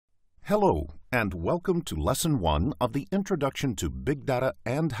Hello, and welcome to Lesson 1 of the Introduction to Big Data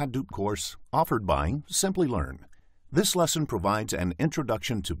and Hadoop course offered by Simplilearn. This lesson provides an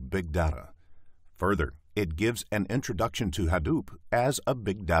introduction to big data. Further, it gives an introduction to Hadoop as a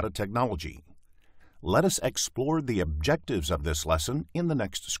big data technology. Let us explore the objectives of this lesson in the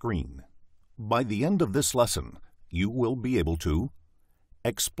next screen. By the end of this lesson, you will be able to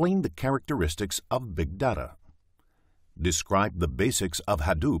explain the characteristics of big data, describe the basics of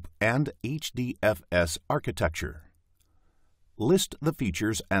Hadoop and HDFS architecture, list the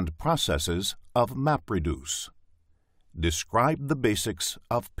features and processes of MapReduce, describe the basics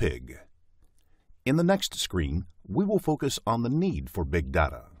of PIG. In the next screen, we will focus on the need for big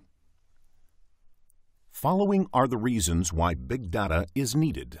data. Following are the reasons why big data is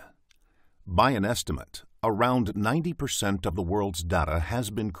needed. By an estimate, around 90% of the world's data has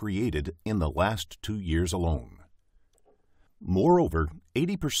been created in the last 2 years alone. Moreover,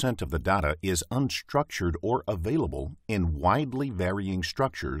 80% of the data is unstructured or available in widely varying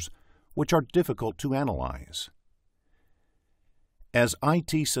structures which are difficult to analyze. As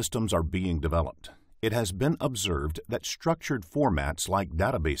IT systems are being developed, it has been observed that structured formats like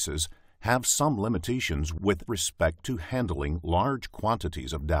databases have some limitations with respect to handling large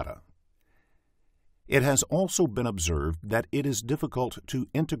quantities of data. It has also been observed that it is difficult to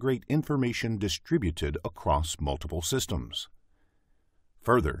integrate information distributed across multiple systems.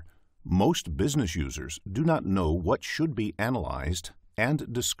 Further, most business users do not know what should be analyzed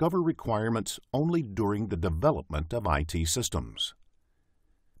and discover requirements only during the development of IT systems.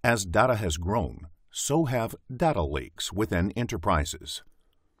 As data has grown, so have data lakes within enterprises.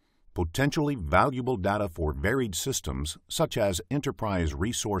 Potentially valuable data for varied systems such as Enterprise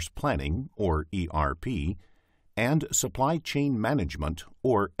Resource Planning, or ERP, and Supply Chain Management,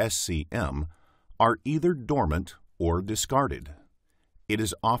 or SCM, are either dormant or discarded. It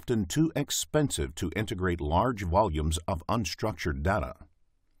is often too expensive to integrate large volumes of unstructured data.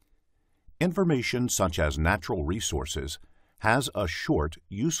 Information such as natural resources has a short,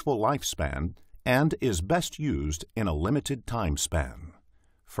 useful lifespan and is best used in a limited time span.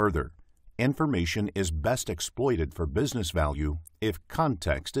 Further, information is best exploited for business value if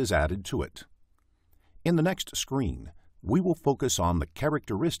context is added to it. In the next screen, we will focus on the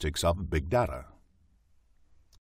characteristics of big data.